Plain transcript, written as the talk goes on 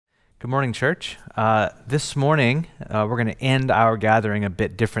Good morning, church. This morning, we're going to end our gathering a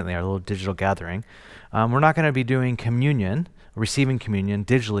bit differently, our little digital gathering. We're not going to be doing communion, receiving communion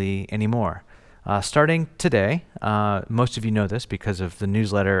digitally anymore. Starting today, most of you know this because of the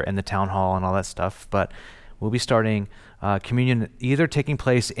newsletter and the town hall and all that stuff, but we'll be starting communion either taking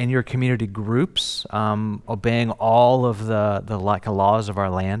place in your community groups, obeying all of the laws of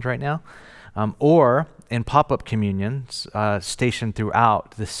our land right now, or in pop-up communions stationed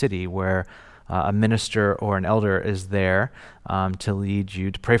throughout the city where a minister or an elder is there to lead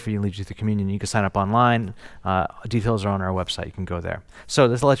you, to pray for you and lead you through communion. You can sign up online. Details are on our website. You can go there. So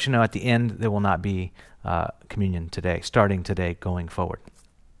this will let you know at the end there will not be communion today, starting today going forward.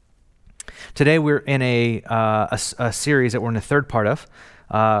 Today we're in a series that we're in the third part of.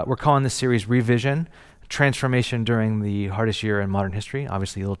 We're calling this series Revision, Transformation During the Hardest Year in Modern History.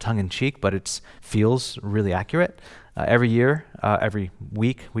 Obviously a little tongue-in-cheek, but it feels really accurate. Every year, every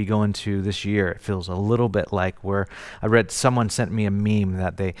week we go into this year, it feels a little bit like I read someone sent me a meme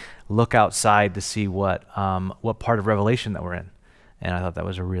that they look outside to see what part of Revelation that we're in. And I thought that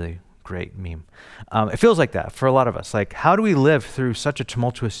was a really great meme. It feels like that for a lot of us. Like, how do we live through such a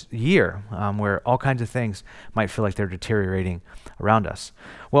tumultuous year where all kinds of things might feel like they're deteriorating around us?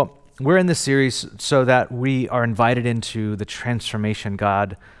 Well, we're in this series so that we are invited into the transformation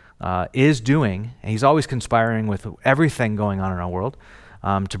God is doing, and he's always conspiring with everything going on in our world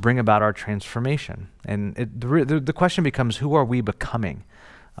to bring about our transformation. And the question becomes, who are we becoming?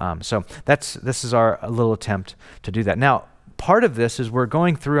 So this is our little attempt to do that. Now, part of this is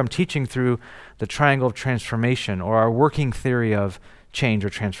I'm teaching through the triangle of transformation, or our working theory of change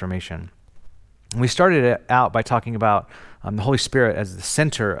or transformation. We started it out by talking about the Holy Spirit as the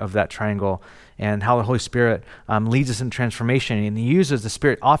center of that triangle and how the Holy Spirit leads us in transformation. And the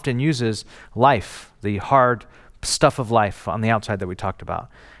Spirit often uses life, the hard stuff of life on the outside that we talked about.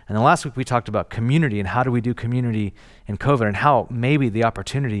 And then last week we talked about community and how do we do community in COVID, and how maybe the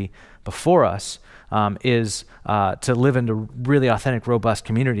opportunity before us is to live in a really authentic, robust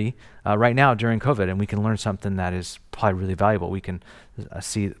community right now during COVID, and we can learn something that is probably really valuable. We can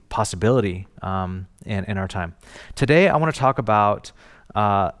see possibility in our time. Today, I want to talk about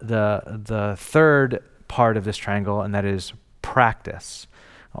the third part of this triangle, and that is practice,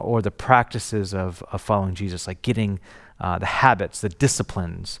 or the practices of following Jesus, like getting the habits, the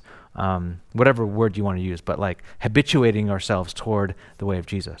disciplines, whatever word you want to use, but like habituating ourselves toward the way of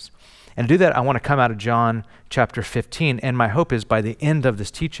Jesus. And to do that, I want to come out of John chapter 15, and my hope is by the end of this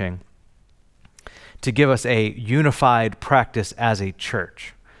teaching to give us a unified practice as a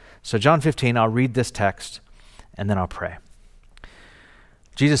church. So John 15, I'll read this text, and then I'll pray.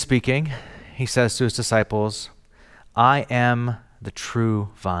 Jesus speaking, he says to his disciples, "I am the true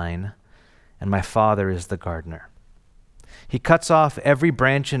vine, and my Father is the gardener. He cuts off every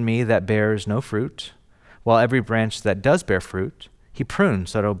branch in me that bears no fruit, while every branch that does bear fruit, he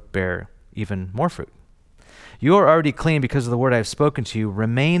prunes so it'll bear even more fruit. You are already clean because of the word I have spoken to you.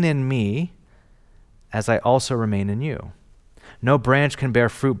 Remain in me as I also remain in you. No branch can bear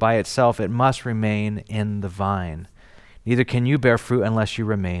fruit by itself. It must remain in the vine. Neither can you bear fruit unless you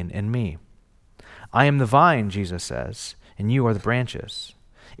remain in me. I am the vine," Jesus says, "and you are the branches.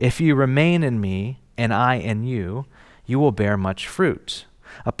 If you remain in me and I in you, you will bear much fruit.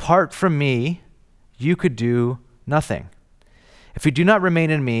 Apart from me, you could do nothing. If you do not remain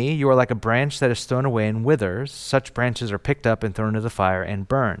in me, you are like a branch that is thrown away and withers. Such branches are picked up and thrown into the fire and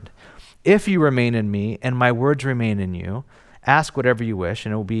burned. If you remain in me and my words remain in you, ask whatever you wish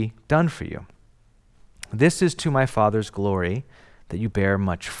and it will be done for you. This is to my Father's glory that you bear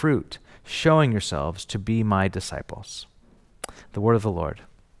much fruit, showing yourselves to be my disciples." The word of the Lord.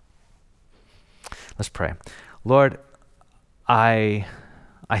 Let's pray. Lord, I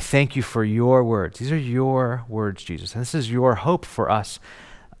thank you for your words. These are your words, Jesus. And this is your hope for us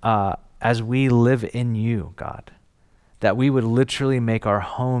as we live in you, God, that we would literally make our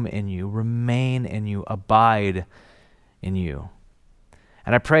home in you, remain in you, abide in you.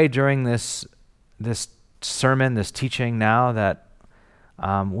 And I pray during this sermon, this teaching now, that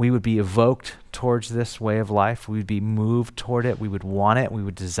we would be evoked towards this way of life. We would be moved toward it. We would want it. We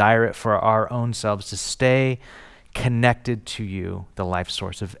would desire it for our own selves, to stay connected to you, the life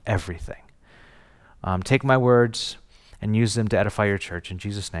source of everything. Take my words and use them to edify your church. In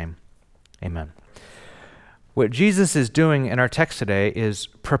Jesus' name, amen. What Jesus is doing in our text today is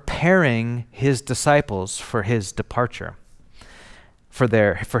preparing his disciples for his departure, for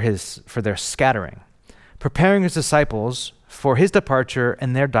their scattering, preparing his disciples for his departure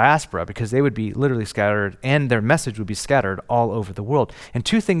and their diaspora, because they would be literally scattered and their message would be scattered all over the world. And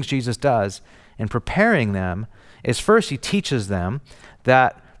two things Jesus does in preparing them is, first, he teaches them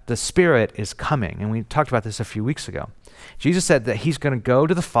that the Spirit is coming. And we talked about this a few weeks ago. Jesus said that he's going to go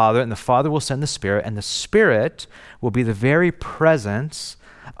to the Father, and the Father will send the Spirit, and the Spirit will be the very presence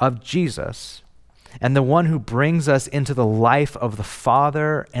of Jesus, and the one who brings us into the life of the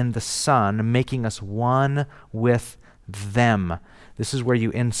Father and the Son, making us one with them. This is where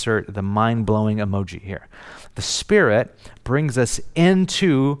you insert the mind-blowing emoji here. The Spirit brings us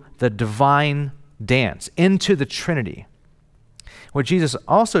into the divine dance, into the Trinity. What Jesus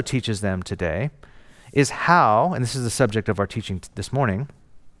also teaches them today is how, and this is the subject of our teaching this morning,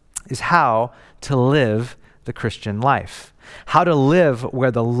 is how to live the Christian life. How to live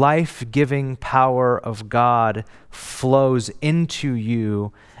where the life-giving power of God flows into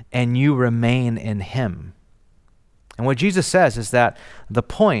you and you remain in him. And what Jesus says is that the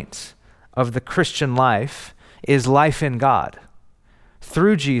point of the Christian life is life in God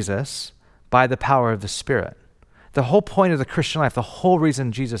through Jesus by the power of the Spirit. The whole point of the Christian life, the whole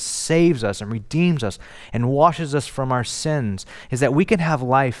reason Jesus saves us and redeems us and washes us from our sins is that we can have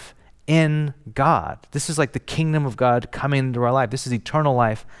life in God. This is like the kingdom of God coming into our life. This is eternal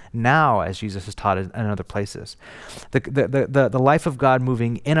life now, as Jesus has taught in other places. The life of God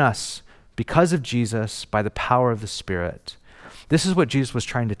moving in us because of Jesus by the power of the Spirit. This is what Jesus was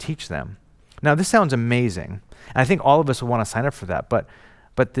trying to teach them. Now, this sounds amazing, and I think all of us would want to sign up for that, but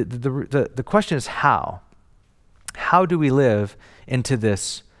the question is how? How do we live into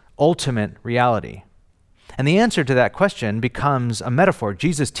this ultimate reality? And the answer to that question becomes a metaphor.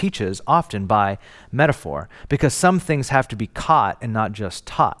 Jesus teaches often by metaphor because some things have to be caught and not just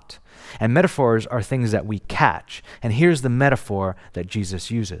taught. And metaphors are things that we catch. And here's the metaphor that Jesus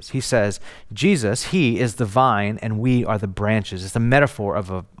uses. He says, Jesus, he is the vine and we are the branches. It's the metaphor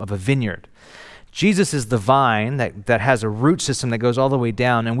of a vineyard. Jesus is the vine that has a root system that goes all the way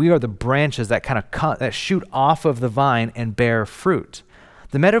down, and we are the branches that that shoot off of the vine and bear fruit.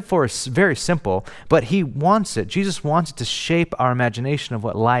 The metaphor is very simple, but he wants it. Jesus wants it to shape our imagination of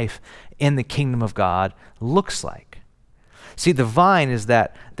what life in the kingdom of God looks like. See, the vine is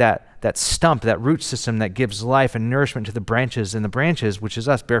that stump, that root system that gives life and nourishment to the branches, and the branches, which is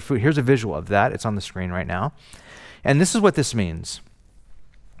us, bear fruit. Here's a visual of that. It's on the screen right now. And this is what this means.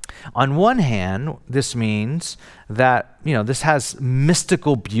 On one hand, this means that, this has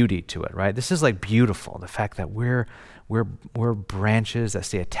mystical beauty to it, right? This is like beautiful, the fact that we're branches that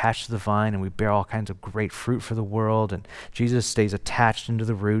stay attached to the vine and we bear all kinds of great fruit for the world, and Jesus stays attached into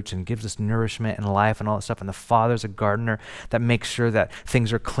the roots and gives us nourishment and life and all that stuff, and the Father's a gardener that makes sure that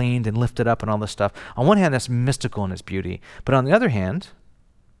things are cleaned and lifted up and all this stuff. On one hand, that's mystical in its beauty, but on the other hand,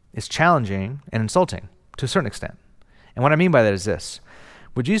 it's challenging and insulting to a certain extent. And what I mean by that is this.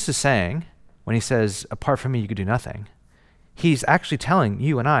 What Jesus is saying when he says, apart from me, you could do nothing, he's actually telling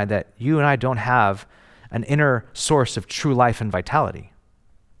you and I that you and I don't have an inner source of true life and vitality.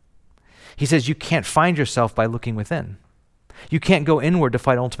 He says you can't find yourself by looking within. You can't go inward to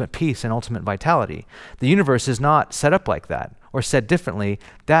find ultimate peace and ultimate vitality. The universe is not set up like that, or said differently,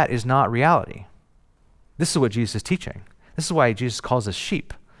 that is not reality. This is what Jesus is teaching. This is why Jesus calls us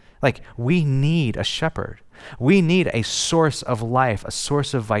sheep. Like, we need a shepherd. We need a source of life, a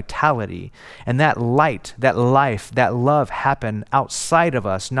source of vitality. And that light, that life, that love happen outside of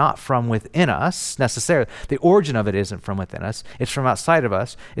us, not from within us necessarily. The origin of it isn't from within us. It's from outside of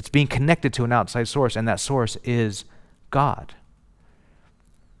us. It's being connected to an outside source, and that source is God.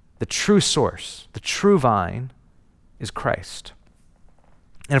 The true source, the true vine is Christ.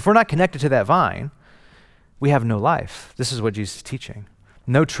 And if we're not connected to that vine, we have no life. This is what Jesus is teaching.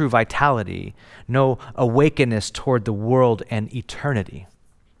 No true vitality, no awakeness toward the world and eternity.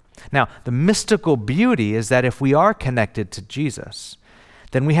 Now, the mystical beauty is that if we are connected to Jesus,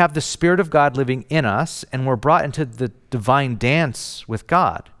 then we have the Spirit of God living in us, and we're brought into the divine dance with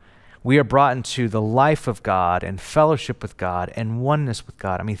God. We are brought into the life of God and fellowship with God and oneness with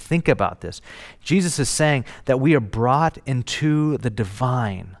God. I mean, think about this. Jesus is saying that we are brought into the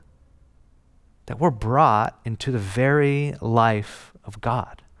divine, that we're brought into the very life of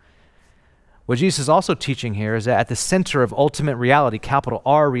God. What Jesus is also teaching here is that at the center of ultimate reality, capital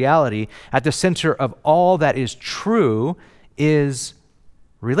R reality, at the center of all that is true is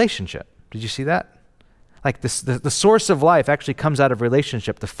relationship. Did you see that? Like this, the source of life actually comes out of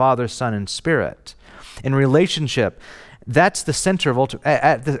relationship, the Father, Son, and Spirit. In relationship, that's the center of ultimate,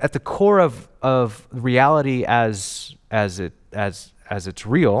 at the core of reality as it's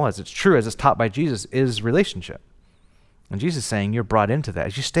real, as it's true, as it's taught by Jesus, is relationship. And Jesus is saying you're brought into that.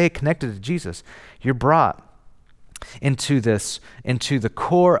 As you stay connected to Jesus, you're brought into the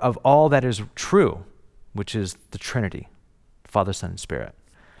core of all that is true, which is the Trinity, Father, Son, and Spirit,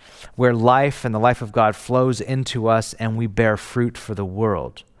 where life and the life of God flows into us and we bear fruit for the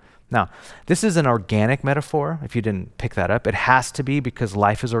world. Now, this is an organic metaphor, if you didn't pick that up. It has to be because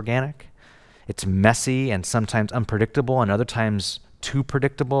life is organic. It's messy and sometimes unpredictable and other times too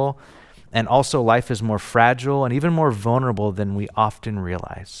predictable. And also life is more fragile and even more vulnerable than we often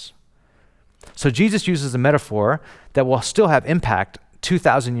realize. So Jesus uses a metaphor that will still have impact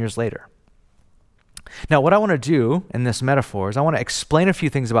 2,000 years later. Now, what I want to do in this metaphor is I want to explain a few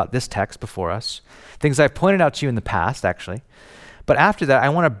things about this text before us, things I've pointed out to you in the past, actually. But after that, I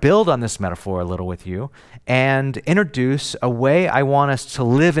want to build on this metaphor a little with you and introduce a way I want us to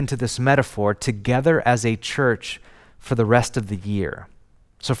live into this metaphor together as a church for the rest of the year.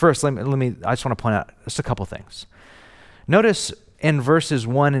 So first, I just want to point out just a couple things. Notice in verses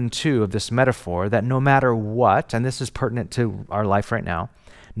 1 and 2 of this metaphor that no matter what, and this is pertinent to our life right now,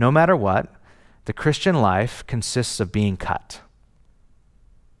 no matter what, the Christian life consists of being cut.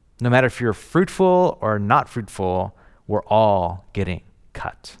 No matter if you're fruitful or not fruitful, we're all getting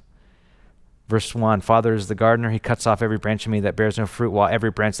cut. Verse 1, Father is the gardener. He cuts off every branch in me that bears no fruit, while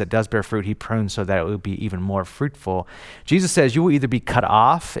every branch that does bear fruit, he prunes so that it will be even more fruitful. Jesus says you will either be cut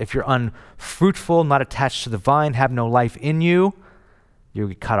off if you're unfruitful, not attached to the vine, have no life in you, you'll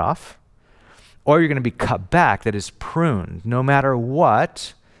be cut off, or you're going to be cut back, that is pruned. No matter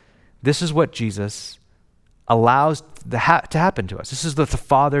what, this is what Jesus allows to happen to us. This is what the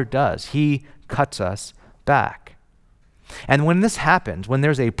Father does. He cuts us back. And when this happens, when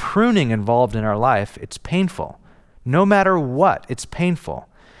there's a pruning involved in our life, it's painful. No matter what, it's painful.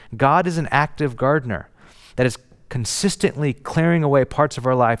 God is an active gardener that is consistently clearing away parts of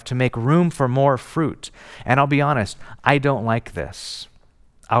our life to make room for more fruit. And I'll be honest, I don't like this.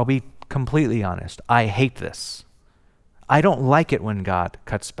 I'll be completely honest. I hate this. I don't like it when God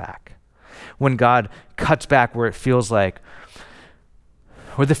cuts back. When God cuts back where it feels like,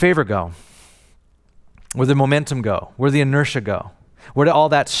 where'd the favor go? Where'd the momentum go? Where'd the inertia go? Where did all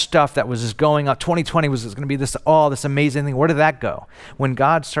that stuff that was just going up? 2020 was going to be this amazing thing. Where did that go? When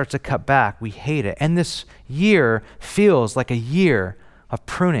God starts to cut back, we hate it. And this year feels like a year of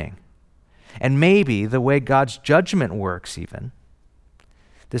pruning. And maybe the way God's judgment works even,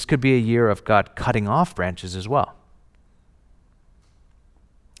 this could be a year of God cutting off branches as well.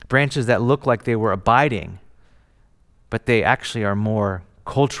 Branches that look like they were abiding, but they actually are more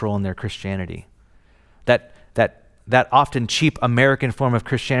cultural in their Christianity. That often cheap American form of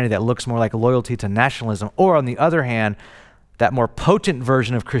Christianity that looks more like loyalty to nationalism, or on the other hand, that more potent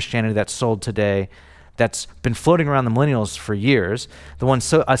version of Christianity that's sold today that's been floating around the millennials for years, the one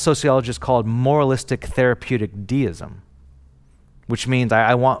a sociologist called moralistic therapeutic deism, which means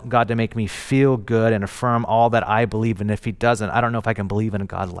I want God to make me feel good and affirm all that I believe, and if he doesn't, I don't know if I can believe in a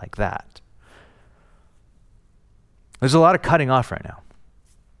God like that. There's a lot of cutting off right now.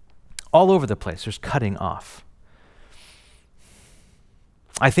 All over the place, there's cutting off.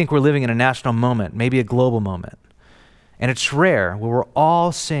 I think we're living in a national moment, maybe a global moment. And it's rare where we're all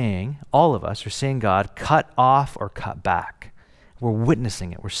of us are seeing God cut off or cut back. We're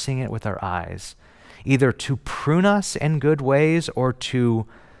witnessing it. We're seeing it with our eyes, either to prune us in good ways or to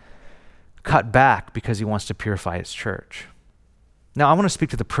cut back because he wants to purify his church. Now, I want to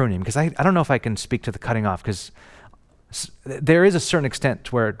speak to the pruning because I don't know if I can speak to the cutting off, because there is a certain extent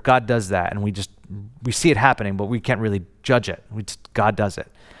to where God does that and we see it happening, but we can't really judge it. God does it.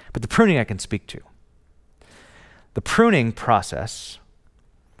 But the pruning I can speak to. The pruning process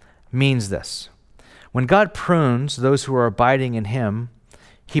means this. When God prunes those who are abiding in him,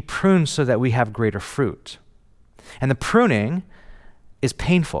 he prunes so that we have greater fruit. And the pruning is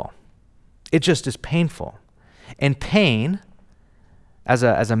painful. It just is painful. And pain, as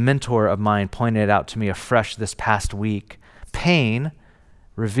a mentor of mine pointed it out to me afresh this past week, pain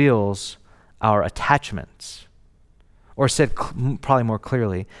reveals our attachments. Or said probably more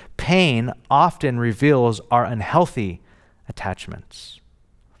clearly, pain often reveals our unhealthy attachments.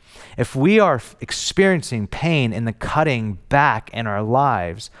 If we are experiencing pain in the cutting back in our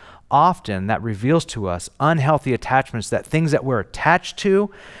lives, often that reveals to us unhealthy attachments, that things that we're attached to,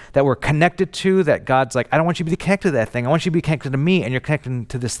 that we're connected to, that God's like, I don't want you to be connected to that thing. I want you to be connected to me, and you're connecting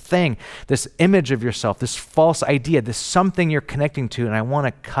to this thing, this image of yourself, this false idea, this something you're connecting to, and I want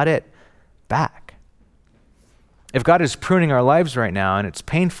to cut it back. If God is pruning our lives right now and it's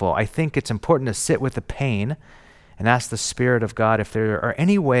painful, I think it's important to sit with the pain and ask the Spirit of God if there are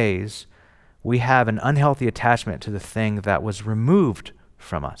any ways we have an unhealthy attachment to the thing that was removed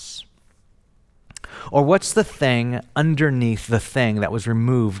from us. Or what's the thing underneath the thing that was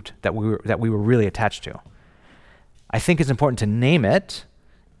removed that we were really attached to? I think it's important to name it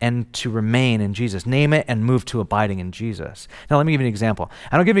and to remain in Jesus. Name it and move to abiding in Jesus. Now, let me give you an example.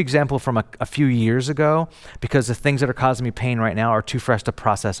 And I'll give you an example from a few years ago because the things that are causing me pain right now are too fresh to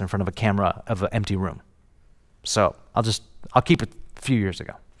process in front of a camera of an empty room. So I'll keep it a few years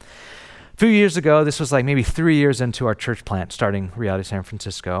ago. A few years ago, this was like maybe 3 years into our church plant starting Reality San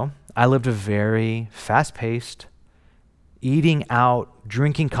Francisco. I lived a very fast-paced, eating out,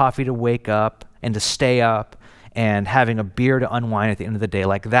 drinking coffee to wake up and to stay up, and having a beer to unwind at the end of the day,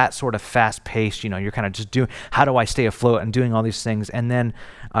 like that sort of fast-paced, you're kind of just doing, how do I stay afloat and doing all these things. And then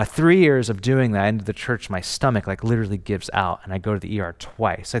 3 years of doing that into the church, my stomach like literally gives out and I go to the ER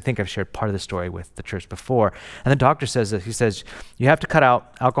twice. I think I've shared part of the story with the church before. And the doctor says that, he says, you have to cut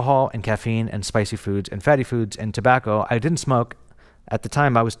out alcohol and caffeine and spicy foods and fatty foods and tobacco. I didn't smoke. At the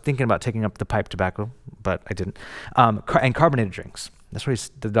time, I was thinking about taking up the pipe tobacco, but I didn't. And carbonated drinks. That's what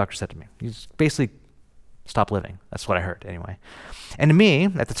the doctor said to me. You just basically stop living. That's what I heard anyway. And to me,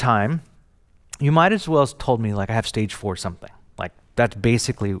 at the time, you might as well have told me like I have stage 4 something. Like that's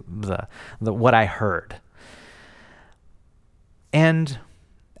basically the what I heard. And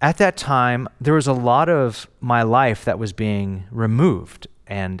at that time, there was a lot of my life that was being removed,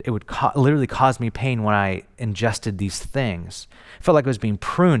 and it would literally cause me pain when I ingested these things. It felt like it was being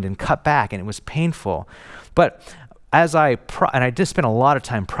pruned and cut back, and it was painful. But as and I did spend a lot of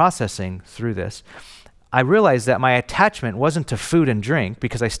time processing through this, I realized that my attachment wasn't to food and drink,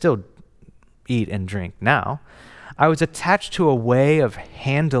 because I still eat and drink now. I was attached to a way of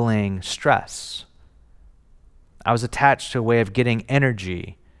handling stress. I was attached to a way of getting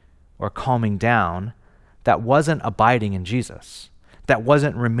energy or calming down that wasn't abiding in Jesus, that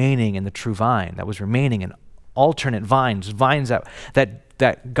wasn't remaining in the true vine, that was remaining in alternate vines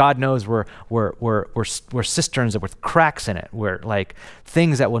that God knows were cisterns with cracks in it, where like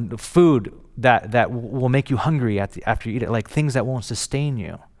things that will food that will make you hungry after you eat it, like things that won't sustain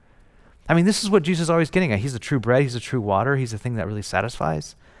you. I mean, this is what Jesus is always getting at. He's the true bread. He's the true water. He's the thing that really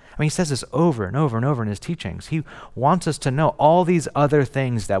satisfies. I mean, he says this over and over and over in his teachings. He wants us to know all these other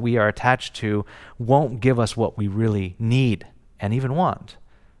things that we are attached to won't give us what we really need and even want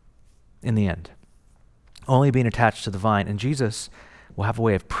in the end. Only being attached to the vine. And Jesus will have a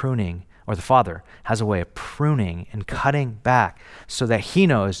way of pruning, or the Father has a way of pruning and cutting back so that he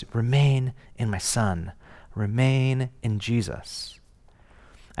knows, remain in my Son, remain in Jesus.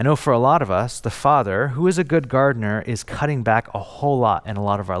 I know for a lot of us, the Father, who is a good gardener, is cutting back a whole lot in a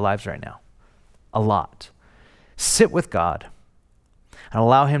lot of our lives right now. A lot. Sit with God and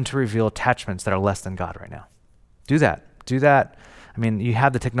allow him to reveal attachments that are less than God right now. Do that. I mean, you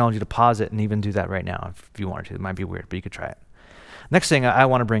have the technology to pause it and even do that right now if you wanted to. It might be weird, but you could try it. Next thing I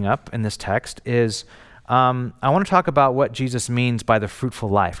want to bring up in this text is I want to talk about what Jesus means by the fruitful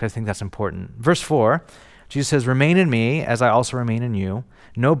life. I think that's important. Verse 4, Jesus says, remain in me as I also remain in you.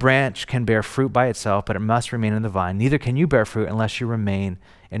 No branch can bear fruit by itself, but it must remain in the vine. Neither can you bear fruit unless you remain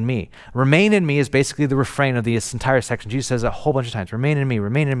in me. Remain in me is basically the refrain of this entire section. Jesus says it a whole bunch of times. Remain in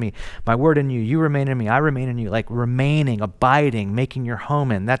me, my word in you, you remain in me, I remain in you. Like remaining, abiding, making your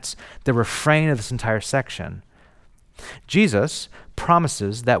home in. That's the refrain of this entire section. Jesus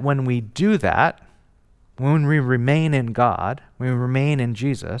promises that when we do that, when we remain in God, when we remain in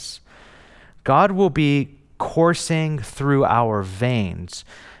Jesus, God will be coursing through our veins.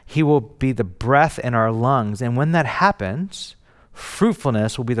 He will be the breath in our lungs. And when that happens,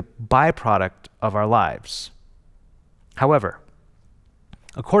 fruitfulness will be the byproduct of our lives. However,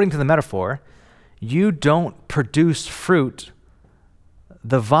 according to the metaphor, you don't produce fruit.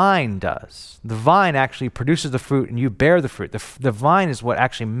 The vine does. The vine actually produces the fruit and you bear the fruit. The vine is what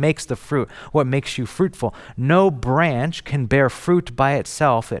actually makes the fruit, what makes you fruitful. No branch can bear fruit by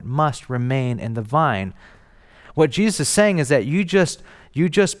itself. It must remain in the vine. What Jesus is saying is that you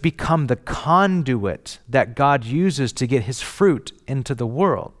just become the conduit that God uses to get his fruit into the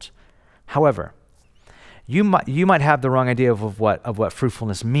world. However, you might have the wrong idea of what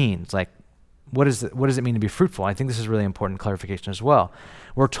fruitfulness means. Like, what does it mean to be fruitful? I think this is really important clarification as well.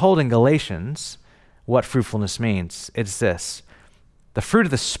 We're told in Galatians what fruitfulness means. It's this: the fruit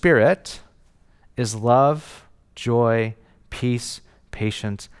of the Spirit is love, joy, peace,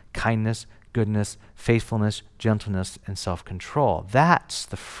 patience, kindness, goodness, faithfulness, gentleness, and self-control. That's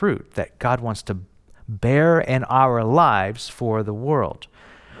the fruit that God wants to bear in our lives for the world.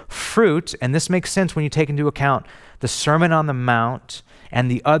 Fruit, and this makes sense when you take into account the Sermon on the Mount and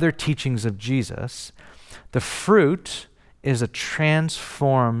the other teachings of Jesus, the fruit is a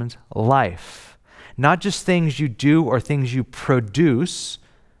transformed life. Not just things you do or things you produce,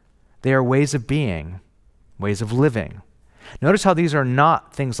 they are ways of being, ways of living. Notice how these are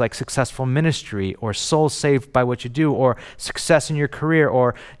not things like successful ministry or souls saved by what you do or success in your career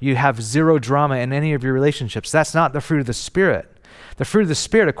or you have zero drama in any of your relationships. That's not the fruit of the Spirit. The fruit of the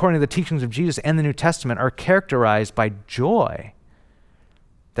Spirit, according to the teachings of Jesus and the New Testament, are characterized by joy.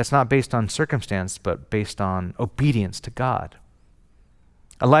 That's not based on circumstance, but based on obedience to God.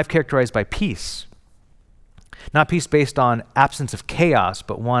 A life characterized by peace. Not peace based on absence of chaos,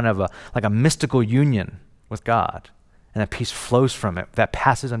 but one of a mystical union with God. And that peace flows from it, that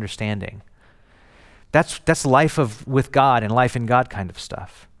passes understanding. That's life with God and life in God kind of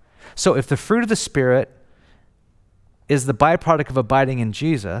stuff. So if the fruit of the Spirit is the byproduct of abiding in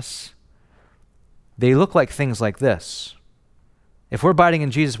Jesus, they look like things like this. If we're abiding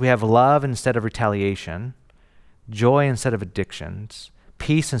in Jesus, we have love instead of retaliation, joy instead of addictions,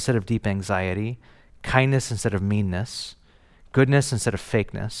 peace instead of deep anxiety, kindness instead of meanness, goodness instead of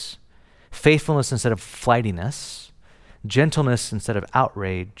fakeness, faithfulness instead of flightiness, gentleness instead of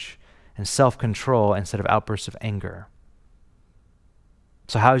outrage, and self-control instead of outbursts of anger.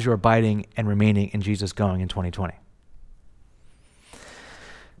 So how is your abiding and remaining in Jesus going in 2020?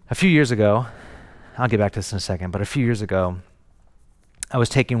 A few years ago, I'll get back to this in a second, but a few years ago, I was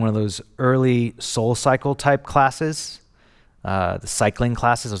taking one of those early Soul Cycle type classes, the cycling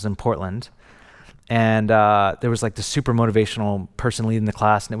classes. I was in Portland. And there was like this super motivational person leading the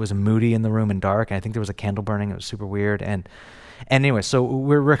class, and it was moody in the room and dark, and I think there was a candle burning. It was super weird. And anyway, so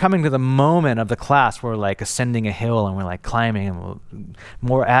we're coming to the moment of the class where we're like ascending a hill and we're like climbing and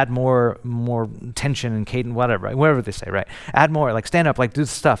we'll add more tension and cadence, whatever they say, right? Add more, like stand up, like do the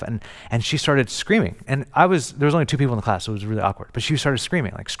stuff. And she started screaming. And there was only 2 people in the class, so it was really awkward. But she started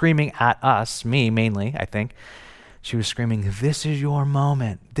screaming at us, me mainly, I think. She was screaming, "This is your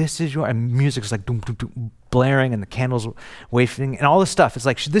moment. This is your," and music's like doom, doom, doom, blaring and the candles waving and all this stuff. It's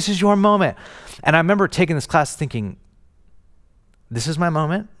like, this is your moment. And I remember taking this class thinking, this is my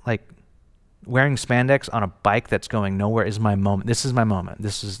moment? Like wearing spandex on a bike that's going nowhere is my moment. This is my moment.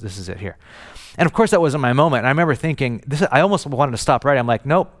 This is it here. And of course that wasn't my moment. And I remember thinking, I almost wanted to stop right. I'm like,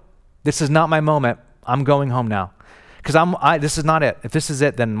 nope, this is not my moment. I'm going home now. Because this is not it. If this is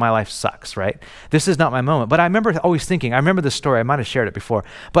it, then my life sucks, right? This is not my moment. But I remember always thinking, I remember this story, I might have shared it before,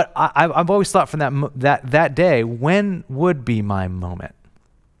 but I've always thought from that day, when would be my moment?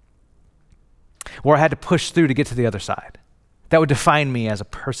 Where I had to push through to get to the other side. That would define me as a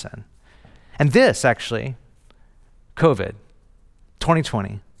person. And this, actually, COVID,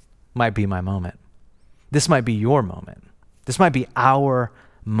 2020, might be my moment. This might be your moment. This might be our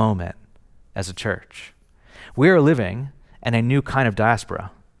moment as a church. We are living in a new kind of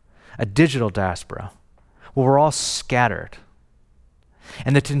diaspora, a digital diaspora, where we're all scattered.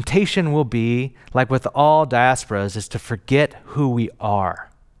 And the temptation will be, like with all diasporas, is to forget who we are.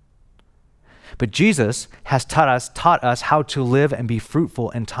 But Jesus has taught us how to live and be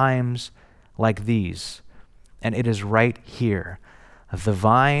fruitful in times like these. And it is right here, the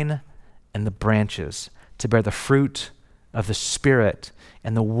vine and the branches, to bear the fruit of the Spirit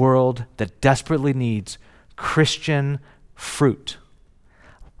in the world that desperately needs Christian fruit,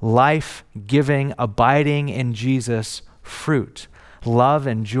 life-giving, abiding in Jesus fruit, love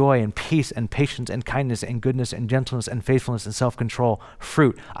and joy and peace and patience and kindness and goodness and gentleness and faithfulness and self-control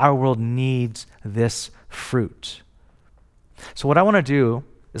fruit. Our world needs this fruit. So what I want to do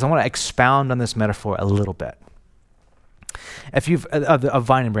is I want to expound on this metaphor a little bit. Of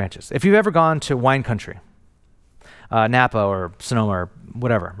vine and branches. If you've ever gone to wine country, Napa or Sonoma or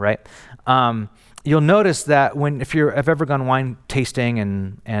whatever, right? You'll notice that if you've ever gone wine tasting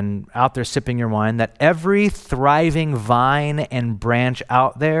and out there sipping your wine, that every thriving vine and branch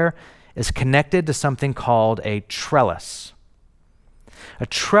out there is connected to something called a trellis. A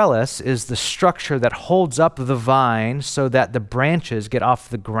trellis is the structure that holds up the vine so that the branches get off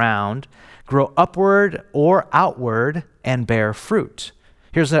the ground, grow upward or outward, and bear fruit.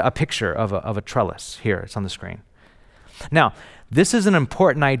 Here's a picture of a trellis here. It's on the screen. Now, this is an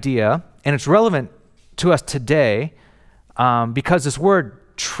important idea, and it's relevant to us today because this word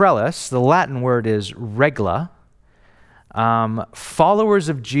trellis, the Latin word is regla. Followers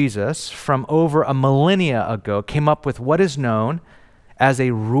of Jesus from over a millennia ago came up with what is known as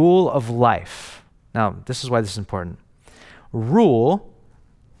a rule of life. Now, this is why this is important. Rule,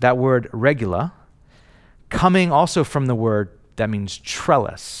 that word regula, coming also from the word that means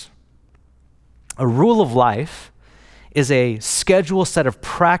trellis. A rule of life is a scheduled set of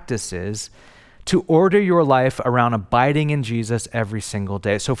practices to order your life around abiding in Jesus every single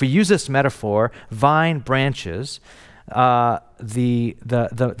day. So if we use this metaphor, vine branches, the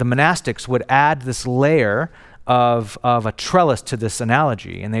monastics would add this layer of a trellis to this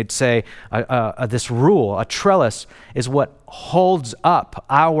analogy, and they'd say this rule, a trellis, is what holds up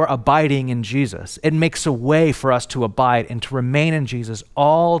our abiding in Jesus. It makes a way for us to abide and to remain in Jesus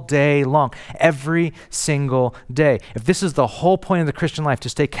all day long, every single day. If this is the whole point of the Christian life, to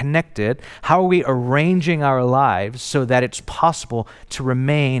stay connected, how are we arranging our lives so that it's possible to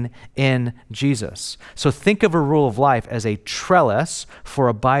remain in Jesus? So think of a rule of life as a trellis for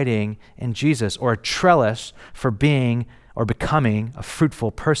abiding in Jesus, or a trellis for being or becoming a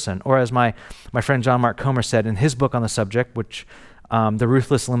fruitful person. Or as my friend John Mark Comer said in his book on the subject, which The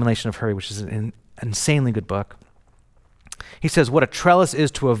Ruthless Elimination of Hurry, which is an insanely good book, he says, what a trellis is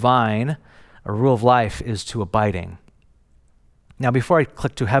to a vine, a rule of life is to abiding. Now, before I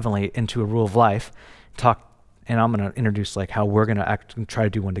click too heavily into a rule of life, and I'm going to introduce like how we're going to act and try to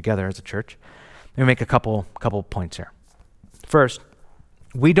do one together as a church, let me make a couple points here. First,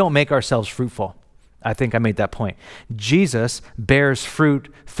 we don't make ourselves fruitful. I think I made that point. Jesus bears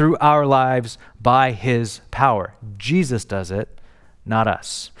fruit through our lives by his power. Jesus does it, not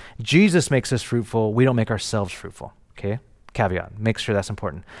us. Jesus makes us fruitful. We don't make ourselves fruitful. Okay? Caveat. Make sure that's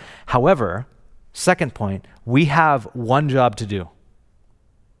important. However, second point, we have one job to do.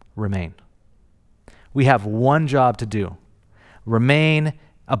 Remain. We have one job to do. Remain,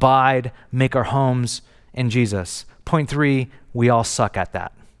 abide, make our homes in Jesus. Point 3, we all suck at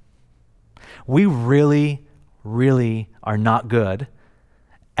that. We really, really are not good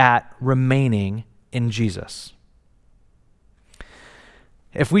at remaining in Jesus.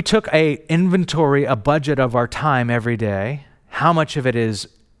 If we took a budget of our time every day, how much of it is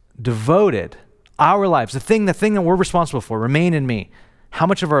devoted, our lives, the thing that we're responsible for, remain in me, how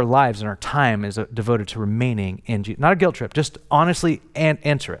much of our lives and our time is devoted to remaining in Jesus? Not a guilt trip, just honestly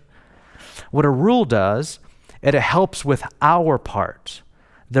answer it. What a rule does, it helps with our part,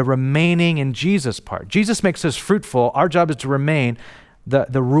 the remaining in Jesus part. Jesus makes us fruitful. Our job is to remain.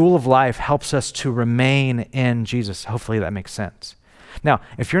 The rule of life helps us to remain in Jesus. Hopefully that makes sense. Now,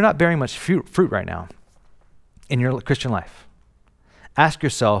 if you're not bearing much fruit right now in your Christian life, ask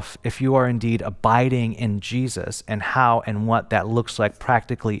yourself if you are indeed abiding in Jesus and how and what that looks like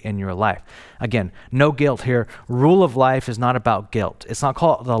practically in your life. Again, no guilt here. Rule of life is not about guilt. It's not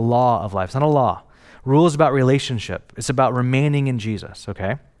called the law of life. It's not a law. Rule is about relationship. It's about remaining in Jesus,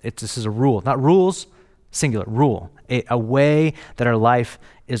 okay? This is a rule, not rules, singular, rule, a way that our life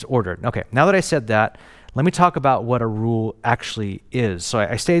is ordered. Okay, now that I said that, let me talk about what a rule actually is. So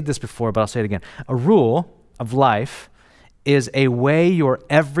I stated this before, but I'll say it again. A rule of life is a way your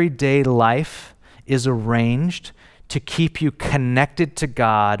everyday life is arranged to keep you connected to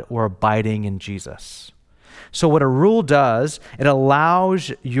God or abiding in Jesus. So what a rule does, it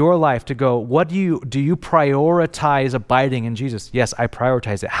allows your life to go, do you prioritize abiding in Jesus? Yes, I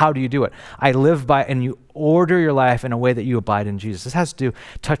prioritize it. How do you do it? I live by, and you order your life in a way that you abide in Jesus. This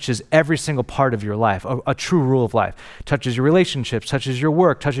touches every single part of your life, a true rule of life. Touches your relationships, touches your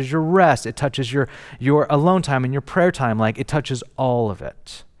work, touches your rest, it touches your alone time and your prayer time, it touches all of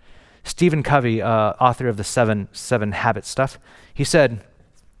it. Stephen Covey, author of the seven Habits stuff, he said,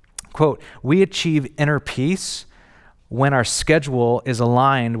 quote, we achieve inner peace when our schedule is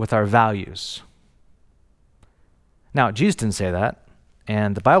aligned with our values. Now, Jesus didn't say that,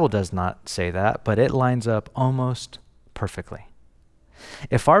 and the Bible does not say that, but it lines up almost perfectly.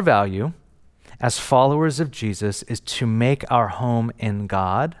 If our value as followers of Jesus is to make our home in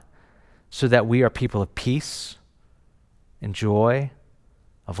God so that we are people of peace and joy,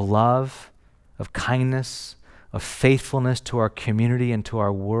 of love, of kindness, of faithfulness to our community and to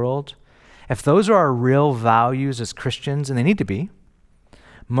our world, if those are our real values as Christians, and they need to be,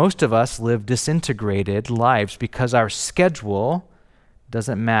 most of us live disintegrated lives because our schedule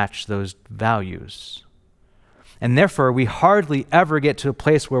doesn't match those values. And therefore, we hardly ever get to a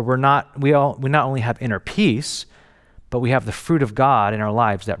place where we not only have inner peace, but we have the fruit of God in our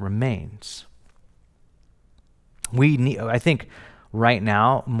lives that remains. I think right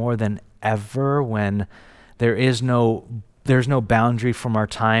now, more than ever, when there's no boundary from our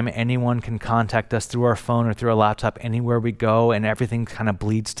time. Anyone can contact us through our phone or through our laptop anywhere we go, and everything kind of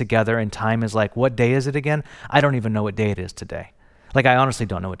bleeds together, and time is like, what day is it again? I don't even know what day it is today. I honestly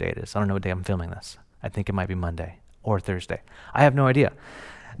don't know what day it is. I don't know what day I'm filming this. I think it might be Monday or Thursday. I have no idea.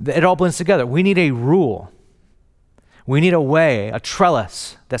 It all blends together. We need a rule. We need a way, a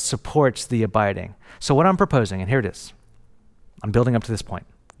trellis that supports the abiding. So what I'm proposing, and here it is. I'm building up to this point.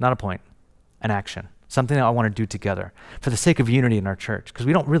 Not a point, an action. Something that I want to do together for the sake of unity in our church, because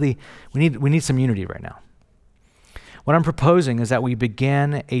we need some unity right now. What I'm proposing is that we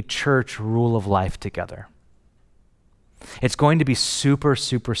begin a church rule of life together. It's going to be super,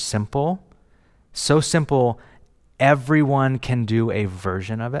 super simple. So simple, everyone can do a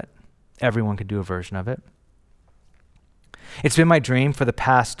version of it. Everyone can do a version of it. It's been my dream for the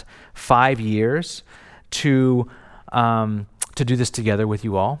past 5 years to do this together with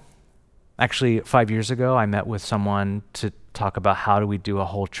you all. Actually, 5 years ago, I met with someone to talk about how do we do a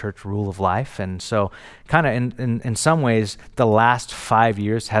whole church rule of life. And so kind of in some ways, the last 5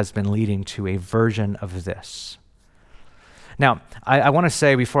 years has been leading to a version of this. Now, I want to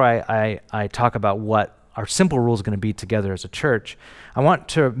say before I talk about what our simple rule is going to be together as a church, I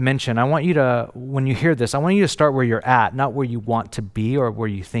want you to, when you hear this, I want you to start where you're at, not where you want to be or where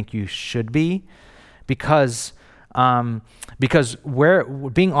you think you should be, because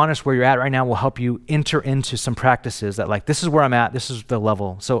being honest where you're at right now will help you enter into some practices that like, this is where I'm at, this is the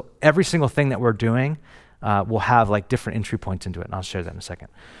level. So every single thing that we're doing will have like different entry points into it, and I'll share that in a second.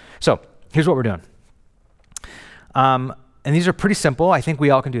 So here's what we're doing. And these are pretty simple. I think we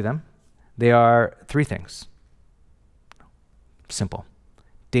all can do them. They are 3 things. Simple.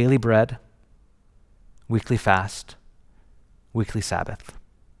 Daily bread, weekly fast, weekly Sabbath.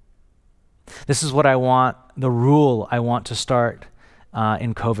 This is what I want, the rule I want to start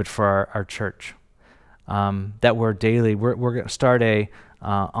in COVID for our church. That we're going to start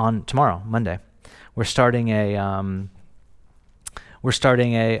on tomorrow, Monday. We're starting a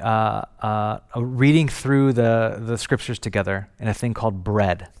reading through the scriptures together in a thing called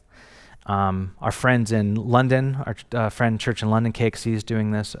bread. Our friends in London, our friend church in London, KXC, is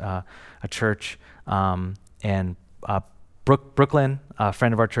doing this. A church and Brooklyn, a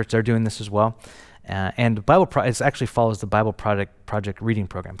friend of our church, they're doing this as well. And it actually follows the Bible Project reading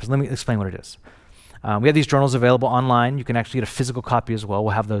program. So let me explain what it is. We have these journals available online. You can actually get a physical copy as well.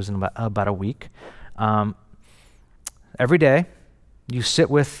 We'll have those in about a week. Every day, you sit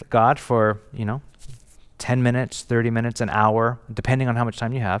with God for 10 minutes, 30 minutes, an hour, depending on how much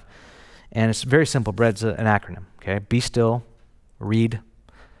time you have. And it's very simple. Bread's an acronym. Okay, be still, read,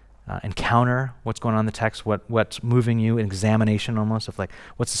 encounter what's going on in the text, what's moving you, an examination almost of like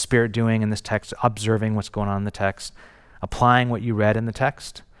what's the Spirit doing in this text, observing what's going on in the text, applying what you read in the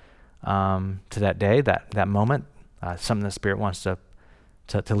text to that day, that moment, something the Spirit wants to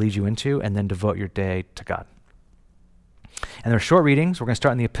lead you into, and then devote your day to God. And they're short readings. We're going to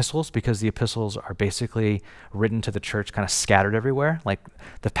start in the epistles because the epistles are basically written to the church kind of scattered everywhere. Like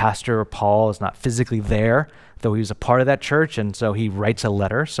the pastor, Paul, is not physically there, though he was a part of that church, and so he writes a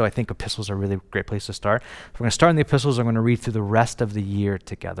letter. So I think epistles are a really great place to start. We're going to start in the epistles. I'm going to read through the rest of the year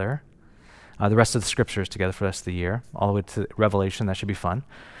together, the rest of the scriptures together for the rest of the year, all the way to Revelation. That should be fun.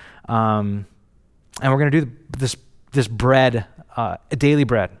 And we're going to do this bread, daily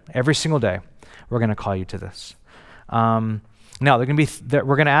bread, every single day. We're going to call you to this. Now, we're going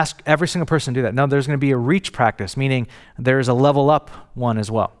to ask every single person to do that. Now, there's going to be a reach practice, meaning there's a level up one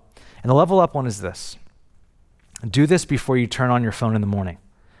as well. And the level up one is this. Do this before you turn on your phone in the morning.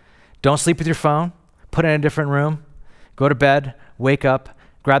 Don't sleep with your phone. Put it in a different room. Go to bed. Wake up.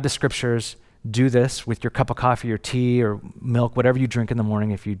 Grab the scriptures. Do this with your cup of coffee or tea or milk, whatever you drink in the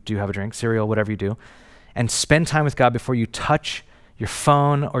morning if you do have a drink, cereal, whatever you do. And spend time with God before you touch your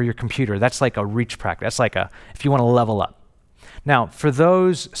phone or your computer. That's like a reach practice. That's like if you want to level up. Now, for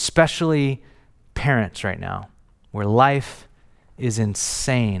those, especially parents right now, where life is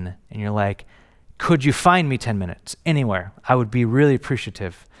insane and you're like, could you find me 10 minutes anywhere? I would be really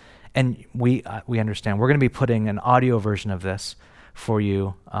appreciative. And we understand. We're going to be putting an audio version of this for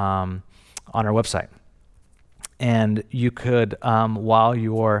you on our website. And you could, while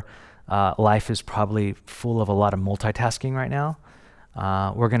your life is probably full of a lot of multitasking right now,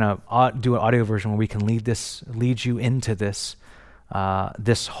 we're going to do an audio version where we can lead you into this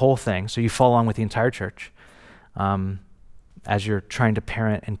whole thing, so you follow along with the entire church as you're trying to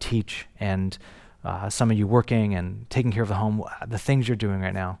parent and teach, and some of you working and taking care of the home, the things you're doing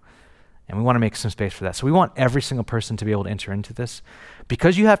right now. And we want to make some space for that. So we want every single person to be able to enter into this,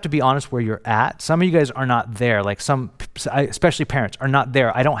 because you have to be honest where you're at. Some of you guys are not there, like especially parents, are not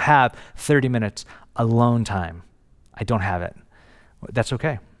there. I don't have 30 minutes alone time. I don't have it. That's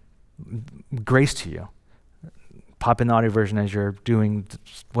okay. Grace to you. Pop in the audio version as you're doing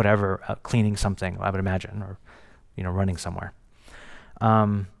whatever, cleaning something, I would imagine, or running somewhere.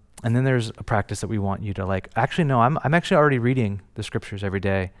 And then there's a practice that we want you to I'm actually already reading the scriptures every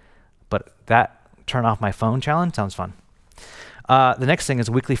day, but that turn off my phone challenge sounds fun. The next thing is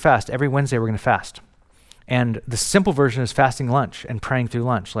weekly fast. Every Wednesday we're going to fast. And the simple version is fasting lunch and praying through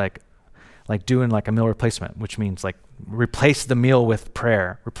lunch, like doing like a meal replacement, which means like replace the meal with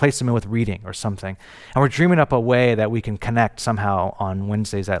prayer, replace the meal with reading or something. And we're dreaming up a way that we can connect somehow on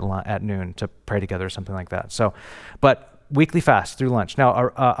Wednesdays at noon to pray together or something like that. So, but weekly fast through lunch.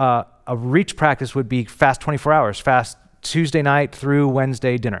 Now, a reach practice would be fast 24 hours, fast Tuesday night through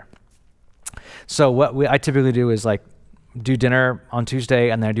Wednesday dinner. So what I typically do is like do dinner on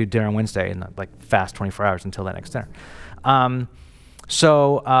Tuesday, and then I do dinner on Wednesday, and like fast 24 hours until that next dinner.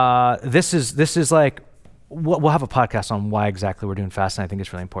 This is like, we'll have a podcast on why exactly we're doing fasting. I think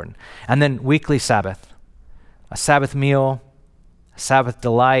it's really important. And then weekly Sabbath, a Sabbath meal, Sabbath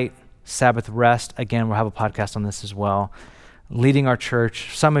delight, Sabbath rest. Again, we'll have a podcast on this as well. Leading our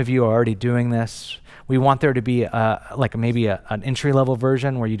church. Some of you are already doing this. We want there to be an entry-level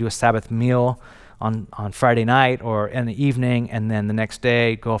version where you do a Sabbath meal on Friday night or in the evening, and then the next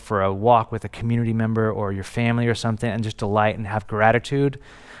day go for a walk with a community member or your family or something and just delight and have gratitude.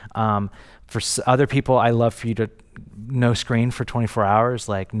 For other people, I love for you to no screen for 24 hours,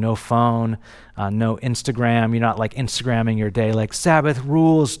 like no phone, no Instagram. You're not like Instagramming your day, like Sabbath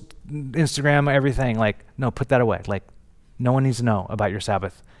rules, Instagram, everything. Like, no, put that away. Like, no one needs to know about your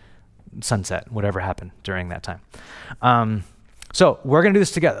Sabbath sunset, whatever happened during that time. So we're going to do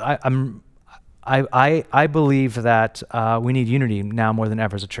this together. I believe that we need unity now more than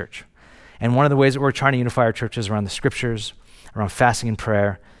ever as a church. And one of the ways that we're trying to unify our church is around the scriptures, around fasting and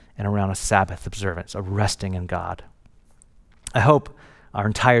prayer, and around a Sabbath observance, of resting in God. I hope our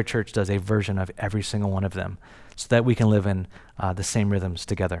entire church does a version of every single one of them so that we can live in the same rhythms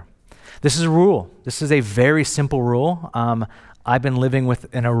together. This is a rule. This is a very simple rule. I've been living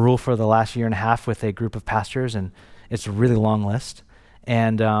within a rule for the last year and a half with a group of pastors, and it's a really long list.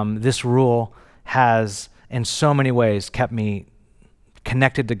 And this rule has, in so many ways, kept me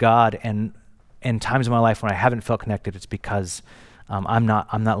connected to God. And in times of my life when I haven't felt connected, it's because I'm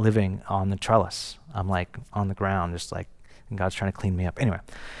not living on the trellis. I'm like on the ground, just like, and God's trying to clean me up. Anyway,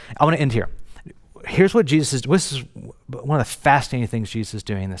 I want to end here. Here's what Jesus is. This is one of the fascinating things Jesus is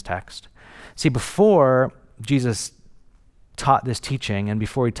doing in this text. See, before Jesus taught this teaching, and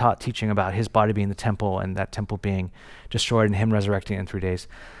before he taught teaching about his body being the temple and that temple being destroyed and him resurrecting in 3 days,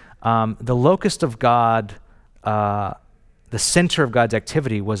 the locus of God, the center of God's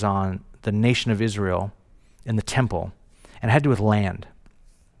activity was on the nation of Israel in the temple, and it had to do with land.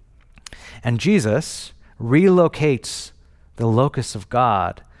 And Jesus relocates the locus of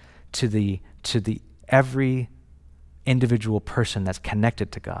God to the every individual person that's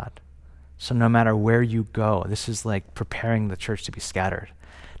connected to God. So no matter where you go, this is like preparing the church to be scattered.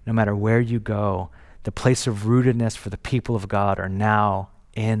 No matter where you go, the place of rootedness for the people of God are now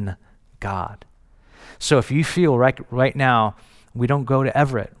in God. So if you feel right now, we don't go to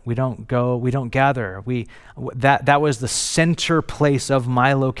Everett, we don't gather. That was the center place of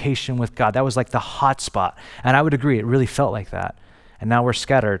my location with God. That was like the hot spot. And I would agree, it really felt like that. And now we're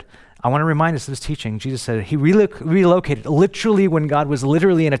scattered. I want to remind us of this teaching. Jesus said he relocated. Literally, when God was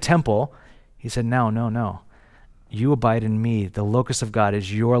literally in a temple, he said, no. You abide in me. The locus of God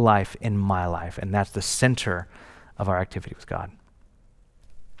is your life in my life. And that's the center of our activity with God.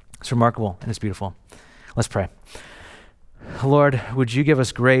 It's remarkable and it's beautiful. Let's pray. Lord, would you give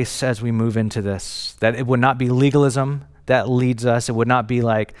us grace as we move into this, that it would not be legalism that leads us. It would not be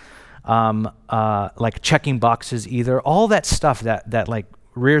like checking boxes either. All that stuff that like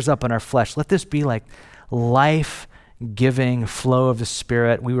rears up in our flesh. Let this be like life-giving flow of the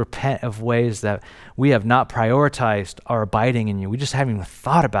Spirit. We repent of ways that we have not prioritized our abiding in you. We just haven't even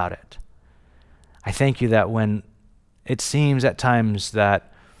thought about it. I thank you that when it seems at times that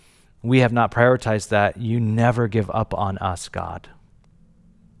we have not prioritized that, you never give up on us, God.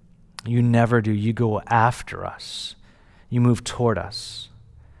 You never do. You go after us. You move toward us.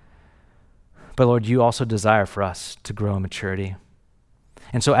 But Lord, you also desire for us to grow in maturity.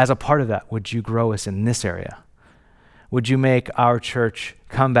 And so as a part of that, would you grow us in this area? Would you make our church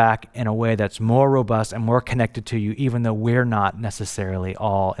come back in a way that's more robust and more connected to you, even though we're not necessarily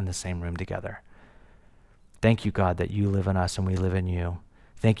all in the same room together? Thank you, God, that you live in us and we live in you.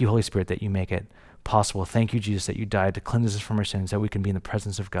 Thank you, Holy Spirit, that you make it possible. Thank you, Jesus, that you died to cleanse us from our sins, that we can be in the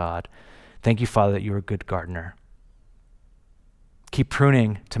presence of God. Thank you, Father, that you're a good gardener. Keep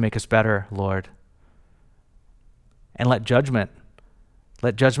pruning to make us better, Lord. And let judgment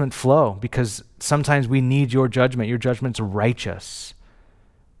flow, because sometimes we need your judgment. Your judgment's righteous.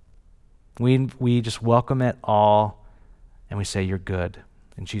 We just welcome it all, and we say you're good.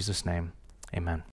 In Jesus' name, amen.